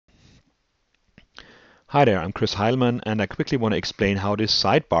Hi there, I'm Chris Heilman, and I quickly want to explain how this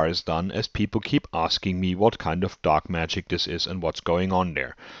sidebar is done, as people keep asking me what kind of dark magic this is and what's going on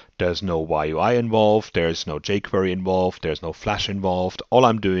there. There's no YUI involved, there's no jQuery involved, there's no Flash involved. All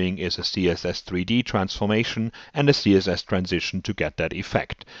I'm doing is a CSS 3D transformation and a CSS transition to get that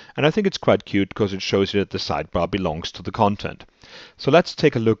effect. And I think it's quite cute because it shows you that the sidebar belongs to the content. So let's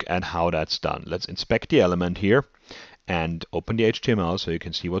take a look at how that's done. Let's inspect the element here and open the HTML so you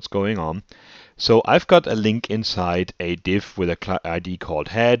can see what's going on. So I've got a link inside a div with a ID called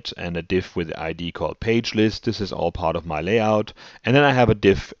head and a div with the ID called page list. This is all part of my layout. And then I have a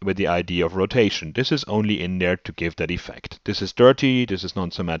div with the ID of rotation. This is only in there to give that effect. This is dirty, this is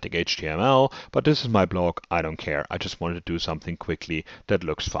non-semantic HTML, but this is my blog. I don't care. I just wanted to do something quickly that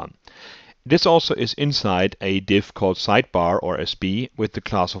looks fun. This also is inside a div called sidebar or SB with the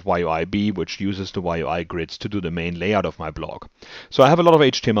class of YUIB, which uses the YUI grids to do the main layout of my blog. So I have a lot of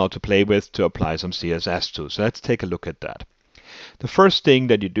HTML to play with to apply some CSS to. So let's take a look at that. The first thing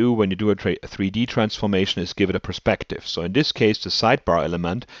that you do when you do a 3D transformation is give it a perspective. So in this case, the sidebar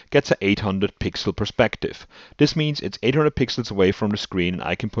element gets an 800 pixel perspective. This means it's 800 pixels away from the screen, and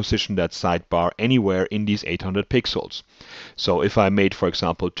I can position that sidebar anywhere in these 800 pixels. So if I made, for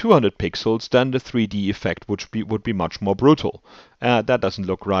example, 200 pixels, then the 3D effect would be much more brutal. That doesn't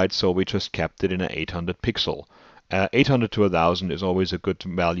look right, so we just kept it in an 800 pixel. 800 to 1000 is always a good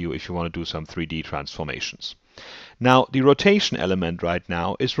value if you want to do some 3D transformations. Now, the rotation element right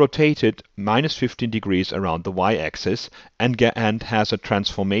now is rotated minus 15 degrees around the y-axis and has a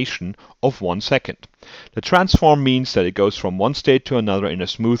transformation of 1 second. The transform means that it goes from one state to another in a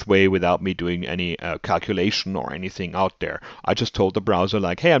smooth way without me doing any calculation or anything out there. I just told the browser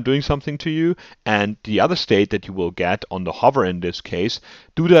like, hey, I'm doing something to you, and the other state that you will get on the hover in this case,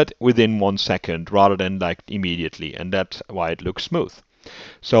 do that within 1 second rather than like immediately, and that's why it looks smooth.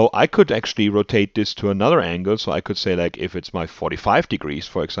 So I could actually rotate this to another angle. So I could say like if it's my 45 degrees,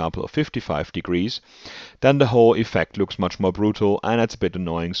 for example, or 55 degrees, then the whole effect looks much more brutal and it's a bit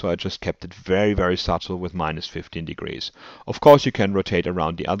annoying. So I just kept it very, very subtle with minus 15 degrees. Of course, you can rotate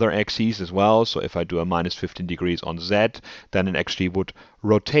around the other axes as well. So if I do a minus 15 degrees on Z, then it actually would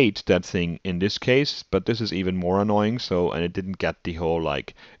rotate that thing in this case, but this is even more annoying. So, and it didn't get the whole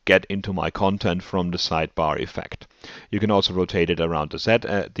like get into my content from the sidebar effect. You can also rotate it around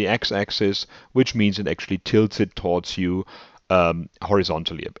the x-axis, which means it actually tilts it towards you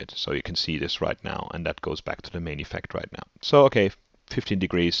horizontally a bit. So you can see this right now, and that goes back to the main effect right now. So okay, 15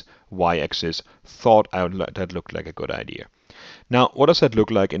 degrees, y-axis, thought that looked like a good idea. Now, what does that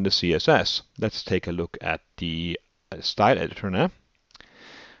look like in the CSS? Let's take a look at the style editor now.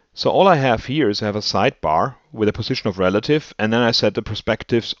 So all I have here is I have a sidebar with a position of relative, and then I set the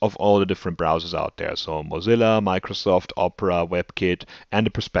perspectives of all the different browsers out there. So Mozilla, Microsoft, Opera, WebKit, and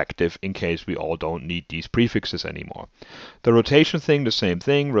the perspective in case we all don't need these prefixes anymore. The rotation thing, the same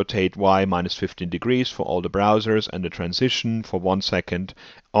thing, rotate Y minus 15 degrees for all the browsers, and the transition for 1 second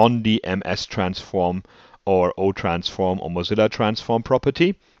on the MS transform or O transform or Mozilla transform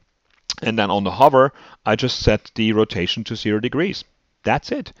property. And then on the hover, I just set the rotation to 0 degrees.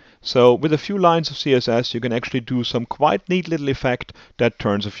 That's it. So with a few lines of CSS, you can actually do some quite neat little effect that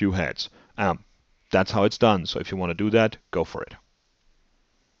turns a few heads. That's how it's done. So if you want to do that, go for it.